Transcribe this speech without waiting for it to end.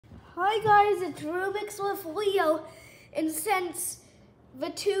Hi guys, it's Rubik's with Leo, and since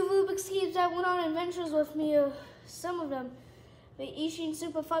the two Rubik's Cubes that went on adventures with me, some of them, the Ishin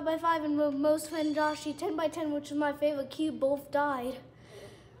Super 5x5 and the most fun Joshi 10x10, which is my favorite cube, both died.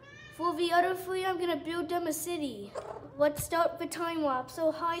 For the other three, I'm gonna build them a city. Let's start the time lapse.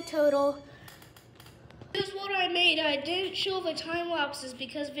 So hi Total. This is what I made. I didn't show the time lapses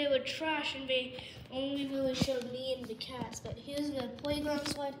because they were trash and they only really showed me and the cats. But here's the playground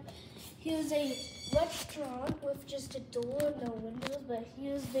slide. Here's a restaurant with just a door, no windows. But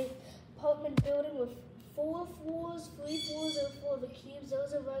here's the apartment building with 4 floors. 3 floors are for the cubes.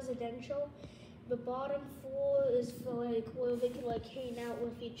 Those are residential. The bottom floor is for like where they can like hang out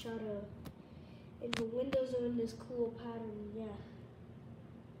with each other. And the windows are in this cool pattern. Yeah.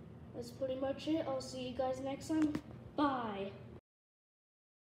 That's pretty much it. I'll see you guys next time. Bye.